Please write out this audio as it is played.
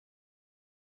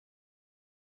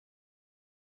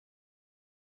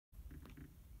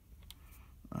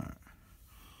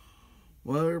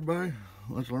Well, everybody,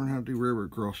 let's learn how to do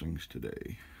railroad crossings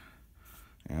today.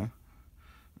 Yeah?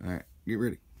 Alright, get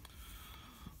ready.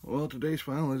 Well, today's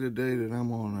finally the day that I'm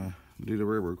going to do the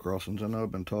railroad crossings. I know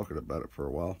I've been talking about it for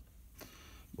a while.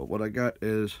 But what I got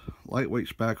is lightweight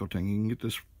spackle tin. You can get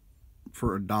this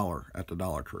for $1 at the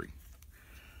Dollar Tree.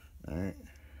 Alright.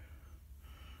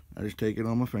 I just take it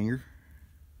on my finger.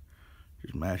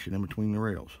 Just mash it in between the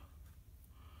rails.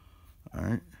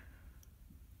 Alright.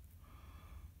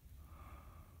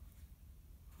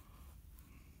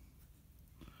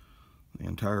 The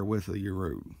entire width of your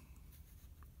road.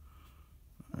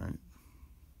 Alright.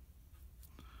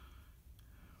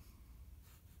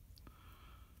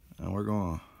 And we're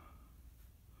going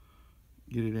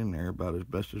to get it in there about as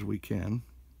best as we can.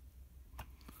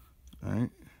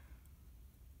 Alright.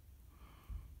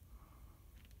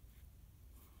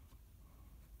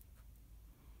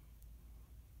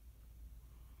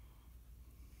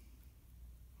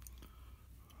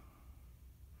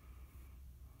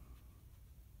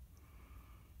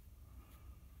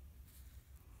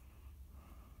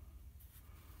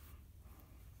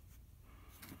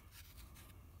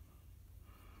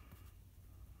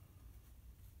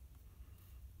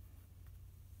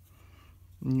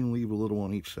 And you leave a little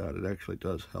on each side. It actually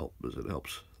does help, as it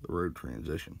helps the road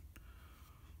transition.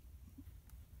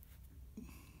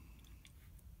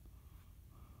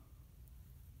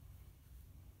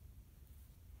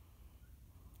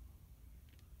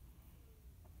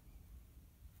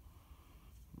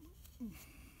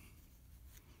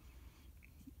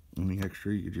 Any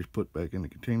extra you just put back in the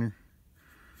container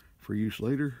for use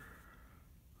later.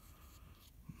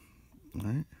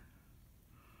 Alright.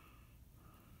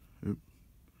 Oop.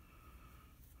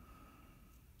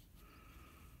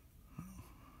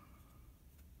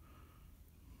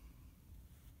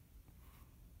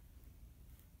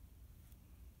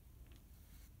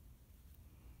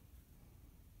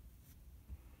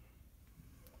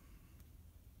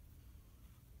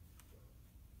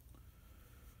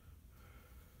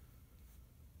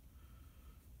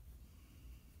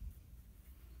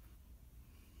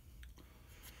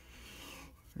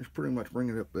 Just pretty much bring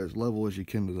it up as level as you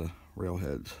can to the rail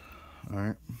heads.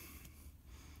 Alright.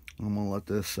 I'm going to let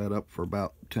this set up for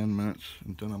about 10 minutes,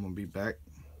 and then I'm going to be back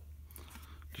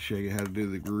to show you how to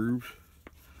do the grooves.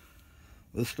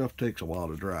 This stuff takes a while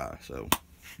to dry, so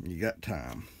you got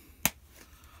time.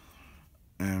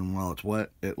 And while it's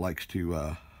wet, it likes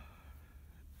to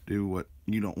do what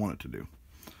you don't want it to do.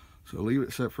 So leave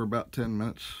it set for about 10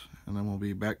 minutes, and then we'll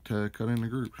be back to cut in the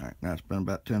grooves. Alright, now it's been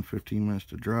about 10-15 minutes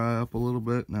to dry up a little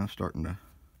bit. Now it's starting to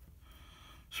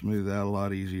smooth out a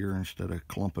lot easier instead of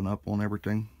clumping up on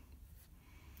everything.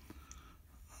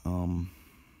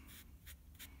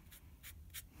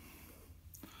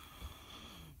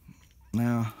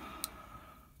 Now,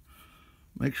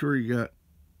 make sure you got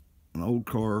an old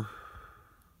car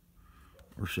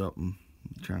or something.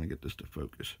 I'm trying to get this to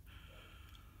focus.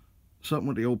 Something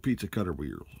with the old pizza cutter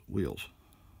wheels.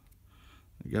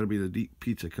 They got to be the deep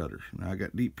pizza cutters. Now I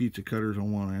got deep pizza cutters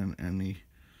on one end and the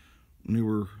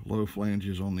newer low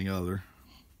flanges on the other.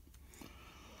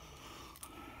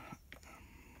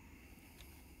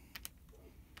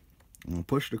 I'm going to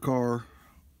push the car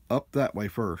up that way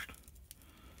first.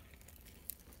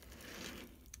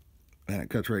 And it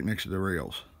cuts right next to the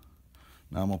rails.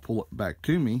 Now I'm going to pull it back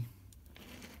to me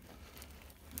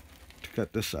to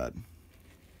cut this side.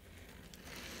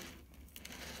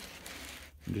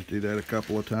 Just do that a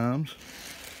couple of times.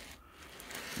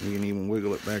 You can even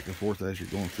wiggle it back and forth as you're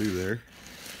going through there.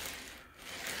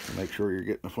 And make sure you're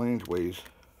getting the flange ways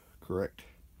correct.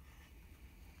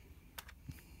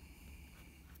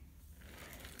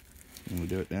 And we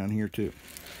do it down here too.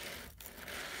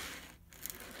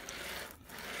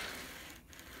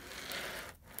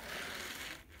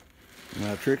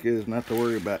 Now the trick is not to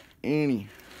worry about any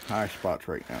high spots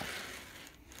right now.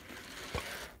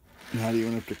 Not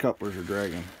even if the couplers are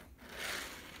dragging.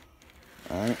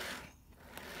 Alright.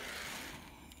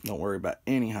 Don't worry about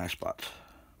any high spots.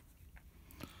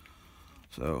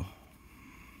 So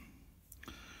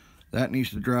that needs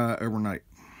to dry overnight.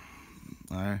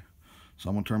 Alright. So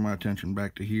I'm going to turn my attention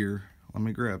back to here. Let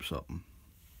me grab something.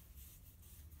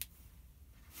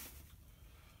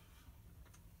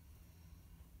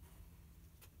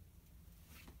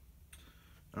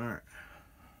 Alright.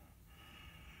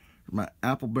 My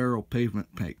apple barrel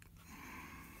pavement paint.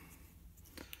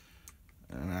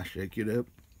 And I shake it up.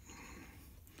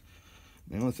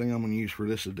 The only thing I'm going to use for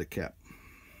this is the cap.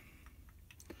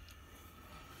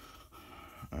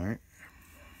 Alright.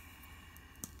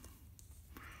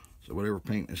 So whatever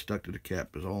paint is stuck to the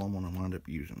cap is all I'm going to wind up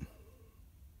using.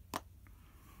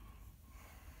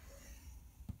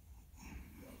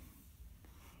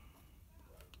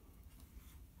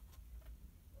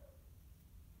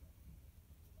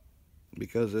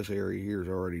 because this area here is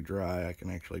already dry, I can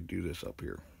actually do this up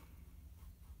here.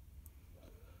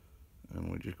 And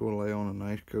we're just going to lay on a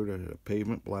nice coat of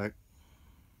pavement black.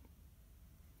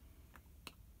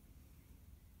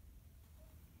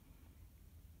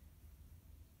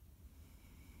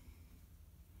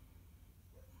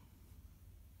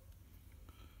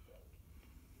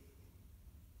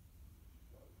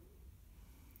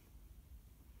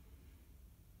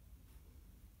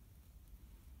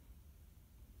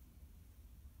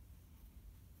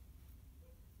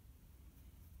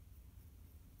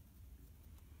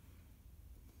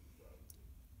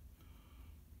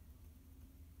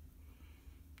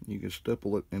 You can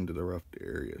stipple it into the rough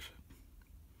areas.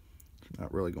 It's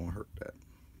not really going to hurt that.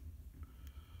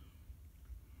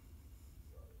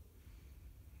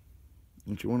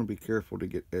 And you want to be careful to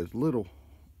get as little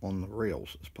on the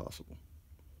rails as possible.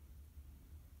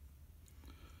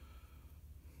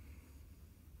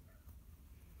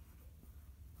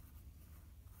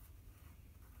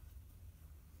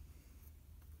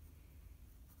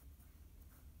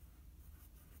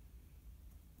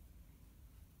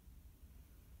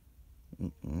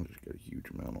 I just got a huge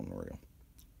amount on the rail.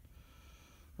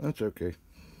 That's okay,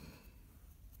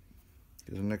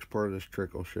 because the next part of this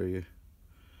trick I'll show you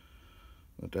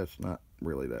that that's not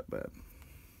really that bad.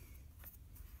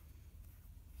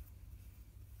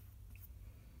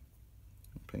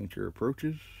 Paint your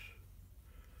approaches.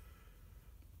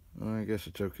 I guess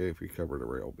it's okay if you cover the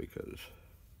rail because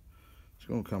it's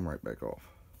going to come right back off.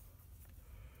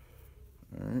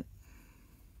 Alright.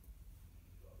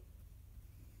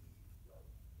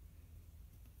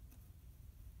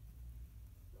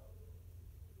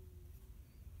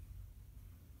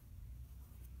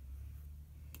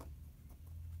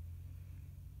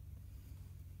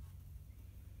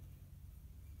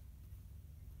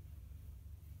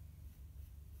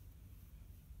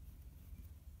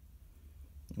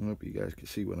 I hope you guys can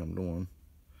see what I'm doing.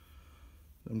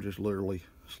 I'm just literally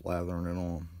slathering it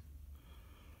on.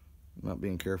 I'm not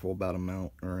being careful about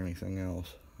amount or anything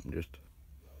else. I'm just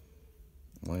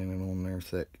laying it on there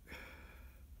thick.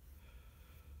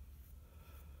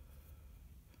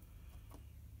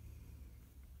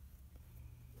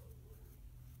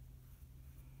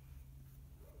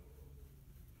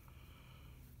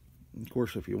 Of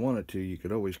course, if you wanted to, you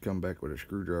could always come back with a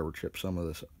screwdriver, chip some of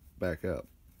this back up.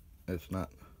 It's not,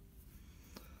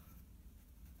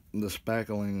 the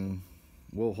spackling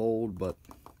will hold, but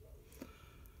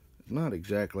it's not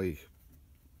exactly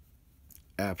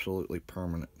absolutely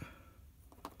permanent.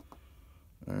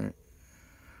 Alright.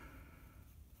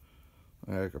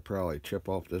 I could probably chip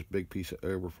off this big piece of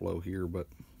overflow here, but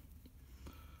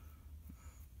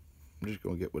I'm just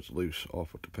going to get what's loose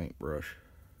off with the paintbrush.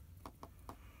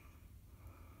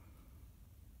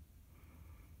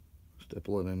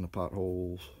 Stipple it in the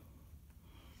potholes.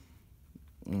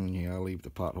 And yeah, I leave the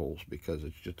potholes because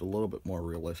it's just a little bit more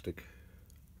realistic.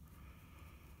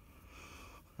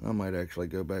 I might actually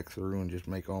go back through and just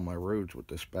make all my roads with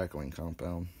this spackling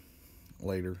compound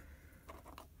later,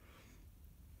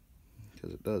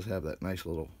 because it does have that nice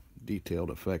little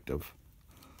detailed effect of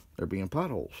there being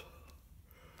potholes.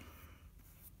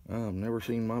 I've never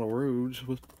seen model roads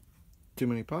with too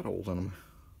many potholes in them.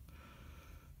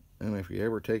 And if you're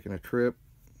ever taking a trip,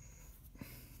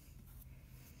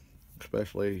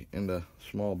 especially into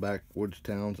small backwoods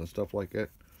towns and stuff like that,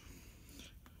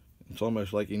 it's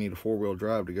almost like you need a four-wheel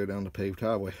drive to go down the paved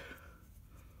highway.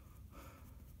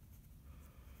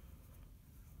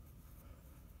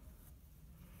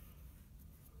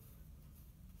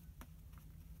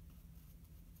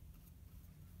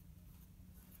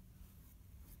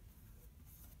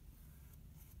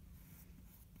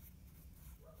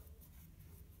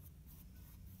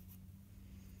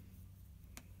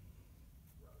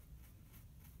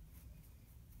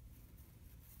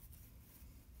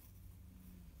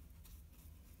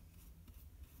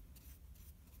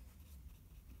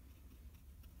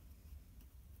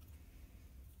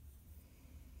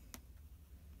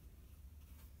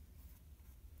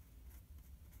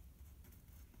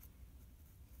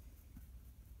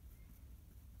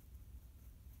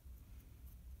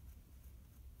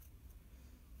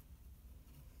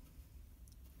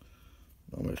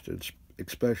 Almost,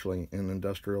 especially in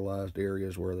industrialized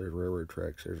areas where there's railroad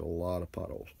tracks, there's a lot of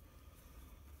potholes.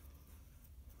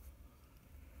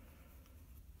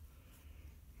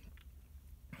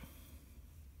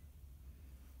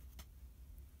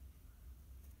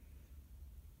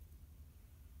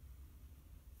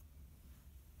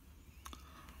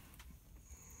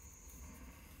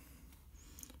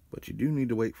 But you do need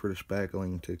to wait for the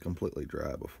spackling to completely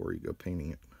dry before you go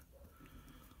painting it.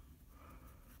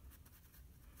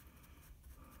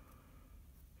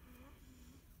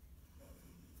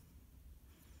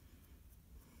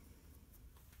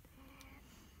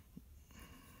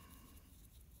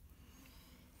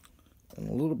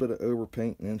 a little bit of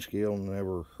overpaint and N-scale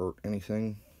never hurt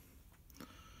anything,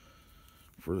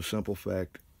 for the simple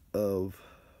fact of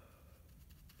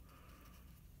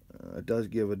it does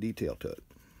give a detail to it.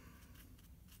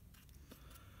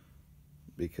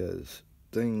 Because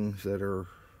things that are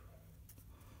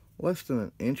less than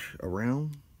an inch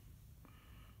around,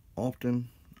 often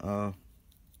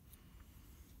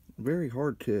very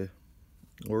hard to,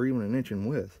 or even an inch in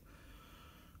width,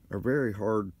 are very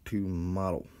hard to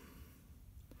model.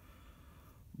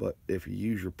 But if you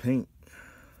use your paint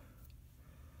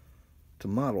to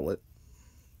model it,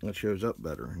 it shows up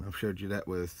better. And I've showed you that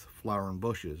with flowering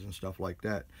bushes and stuff like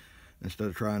that. Instead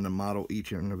of trying to model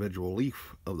each individual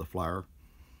leaf of the flower,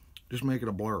 just make it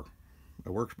a blur. It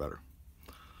works better.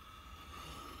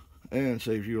 And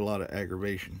saves you a lot of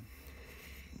aggravation.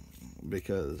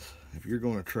 Because if you're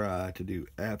going to try to do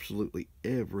absolutely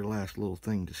every last little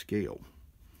thing to scale,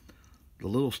 the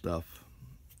little stuff,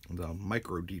 the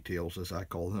micro details as I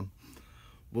call them,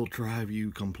 will drive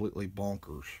you completely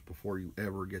bonkers before you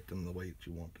ever get them the way that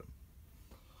you want them.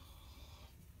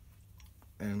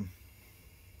 And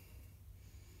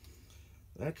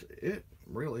that's it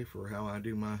really for how I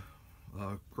do my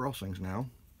crossings now.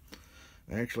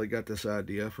 I actually got this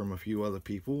idea from a few other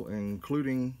people,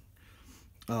 including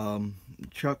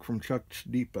Chuck from Chuck's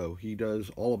Depot. He does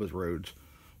all of his roads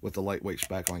with the lightweight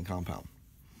spackling compound.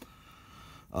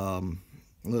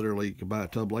 Literally, you can buy a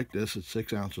tub like this. It's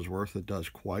 6 ounces worth. It does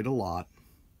quite a lot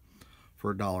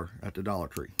for $1 at the Dollar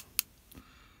Tree.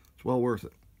 It's well worth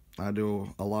it. I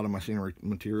do a lot of my scenery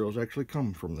materials actually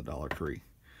come from the Dollar Tree,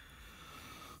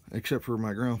 except for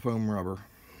my ground foam rubber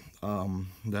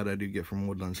that I do get from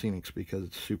Woodland Scenics because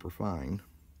it's super fine.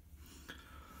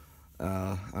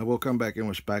 I will come back in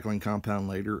with spackling compound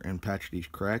later and patch these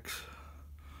cracks.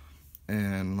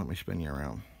 And let me spin you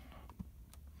around.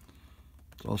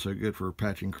 It's also good for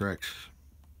patching cracks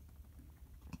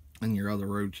in your other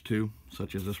roads too,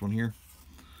 such as this one here.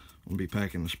 I'll be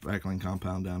packing the spackling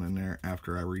compound down in there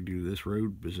after I redo this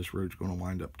road, because this road's going to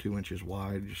wind up 2 inches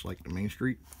wide, just like the main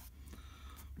street,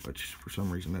 which for some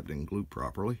reason that didn't glue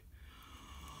properly.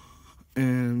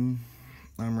 And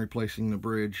I'm replacing the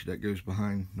bridge that goes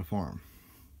behind the farm.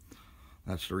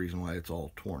 That's the reason why it's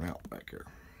all torn out back here.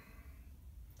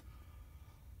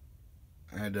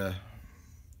 I had to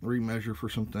remeasure for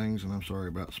some things, and I'm sorry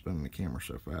about spinning the camera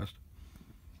so fast.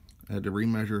 I had to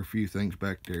remeasure a few things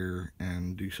back there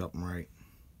and do something right.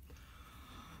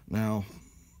 Now,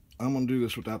 I'm going to do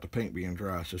this without the paint being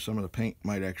dry, so some of the paint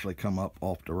might actually come up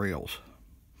off the rails.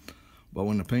 But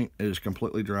when the paint is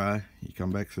completely dry, you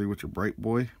come back through with your Bright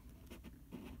Boy.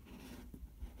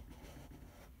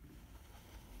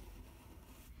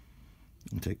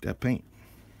 And take that paint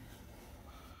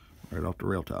right off the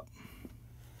rail top.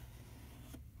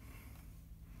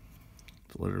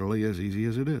 It's literally as easy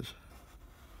as it is.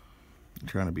 I'm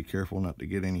trying to be careful not to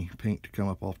get any paint to come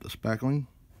up off the spackling,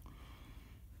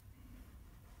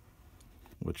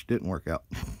 which didn't work out.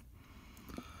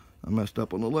 I messed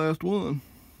up on the last one.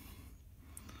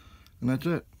 And that's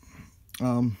it.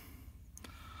 When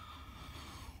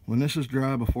this is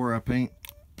dry, before I paint,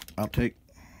 I'll take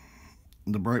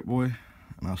the Bright Boy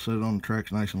and I'll set it on the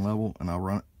tracks nice and level, and I'll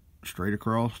run it straight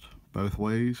across both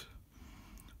ways,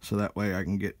 so that way I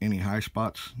can get any high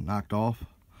spots knocked off.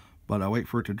 But I wait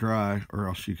for it to dry, or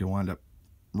else you can wind up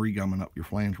re-gumming up your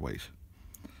flangeways.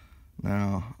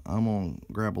 Now I'm going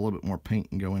to grab a little bit more paint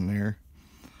and go in there,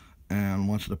 and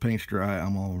once the paint's dry,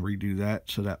 I'm going to redo that,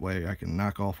 so that way I can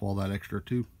knock off all that extra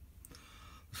too.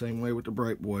 Same way with the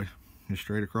Bright Boy, just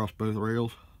straight across both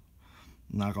rails,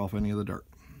 knock off any of the dirt.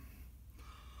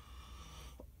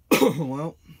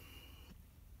 Well,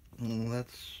 that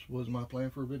was my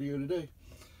plan for a video today.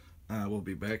 I will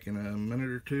be back in a minute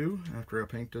or two after I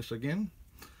paint this again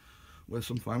with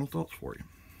some final thoughts for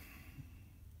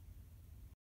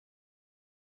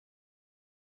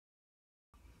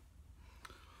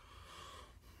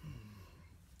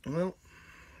you. Well,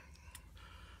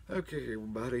 okay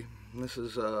everybody, this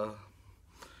is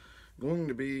going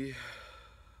to be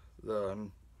the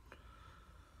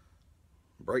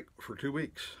break for 2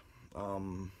 weeks.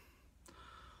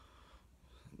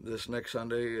 This next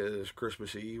Sunday is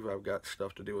Christmas Eve. I've got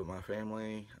stuff to do with my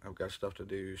family. I've got stuff to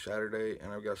do Saturday,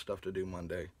 and I've got stuff to do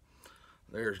Monday.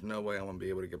 There's no way I'm going to be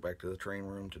able to get back to the train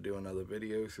room to do another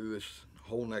video through this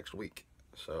whole next week.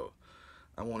 So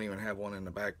I won't even have one in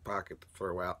the back pocket to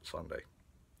throw out Sunday.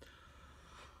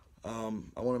 I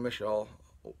want to miss y'all.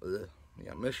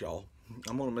 Yeah, miss y'all.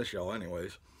 I'm going to miss y'all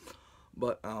anyways.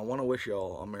 But I want to wish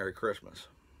y'all a Merry Christmas.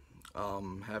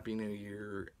 Happy New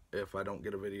Year if I don't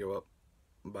get a video up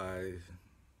by,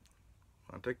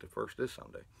 I think the first is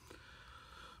Sunday.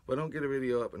 If I don't get a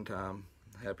video up in time,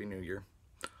 Happy New Year.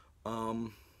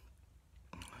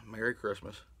 Merry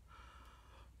Christmas.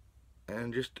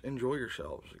 And just enjoy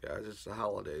yourselves, guys. It's the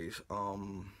holidays.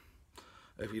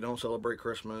 If you don't celebrate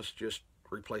Christmas, just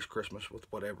replace Christmas with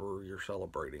whatever you're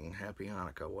celebrating. Happy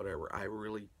Hanukkah, whatever. I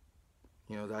really,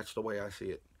 that's the way I see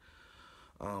it.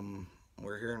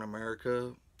 We're here in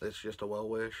America. It's just a well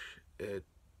wish. It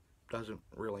doesn't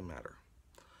really matter.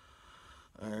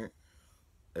 Alright.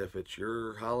 If it's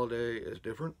your holiday is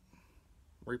different,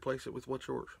 replace it with what's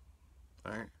yours.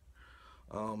 Alright.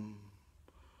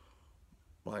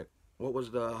 Like, what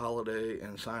was the holiday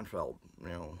in Seinfeld?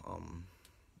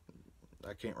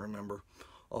 I can't remember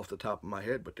off the top of my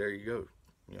head, but there you go.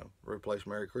 Replace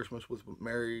Merry Christmas with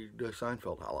Merry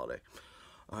Seinfeld holiday.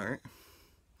 Alright.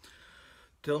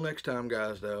 Till next time,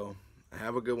 guys, though,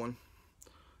 have a good one.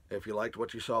 If you liked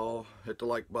what you saw, hit the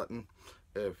like button.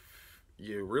 If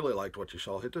you really liked what you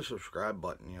saw, hit the subscribe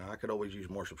button. I could always use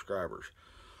more subscribers.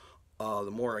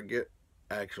 The more I get,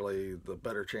 actually, the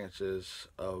better chances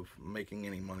of making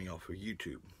any money off of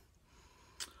YouTube.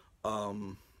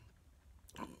 Go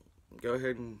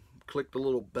ahead and click the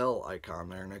little bell icon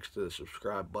there next to the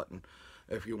subscribe button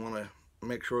if you want to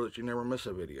make sure that you never miss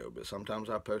a video. But sometimes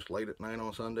I post late at night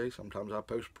on Sunday, sometimes I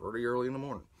post pretty early in the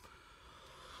morning.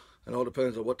 It all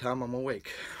depends on what time I'm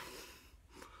awake.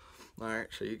 Alright,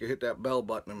 so you can hit that bell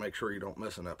button and make sure you don't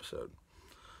miss an episode.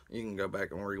 You can go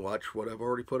back and rewatch what I've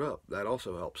already put up. That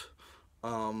also helps.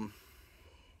 I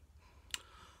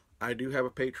do have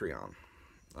a Patreon.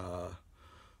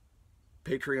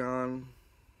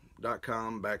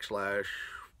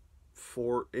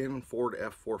 Patreon.com/Ford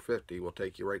F450 will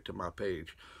take you right to my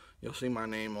page. You'll see my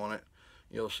name on it.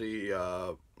 You'll see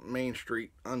Main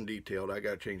Street undetailed. I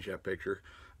gotta change that picture.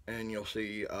 And you'll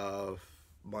see a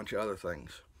bunch of other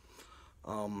things.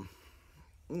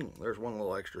 There's one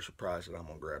little extra surprise that I'm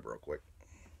gonna grab real quick.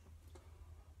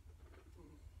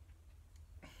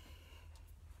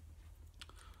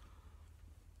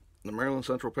 The Maryland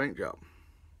Central paint job.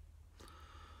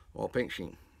 Well, paint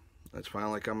sheen. It's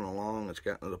finally coming along. It's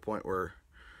gotten to the point where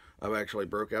I've actually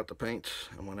broke out the paints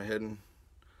and went ahead and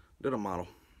did a model.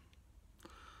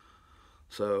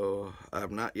 So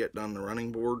I've not yet done the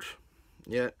running boards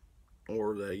yet,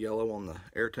 or the yellow on the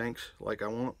air tanks like I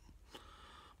want.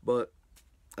 But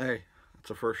hey, it's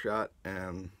a first shot,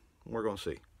 and we're gonna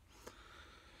see.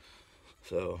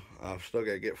 So I've still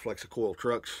got to get Flexicoil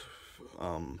trucks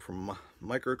from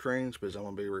Micro Trains, because I'm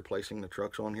going to be replacing the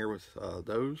trucks on here with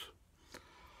those.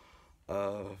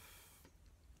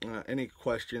 Any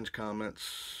questions,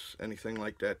 comments, anything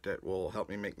like that that will help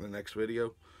me make the next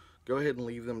video, go ahead and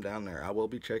leave them down there. I will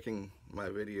be checking my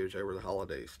videos over the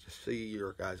holidays to see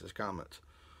your guys' comments.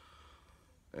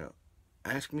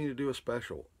 Ask me to do a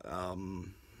special.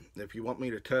 If you want me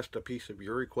to test a piece of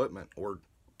your equipment or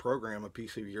program a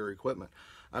piece of your equipment,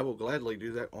 I will gladly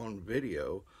do that on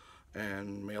video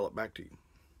and mail it back to you.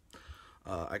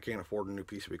 I can't afford a new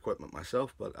piece of equipment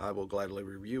myself, but I will gladly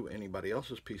review anybody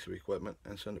else's piece of equipment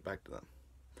and send it back to them.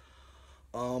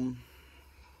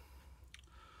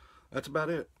 That's about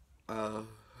it.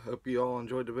 Hope you all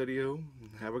enjoyed the video.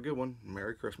 Have a good one.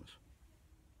 Merry Christmas.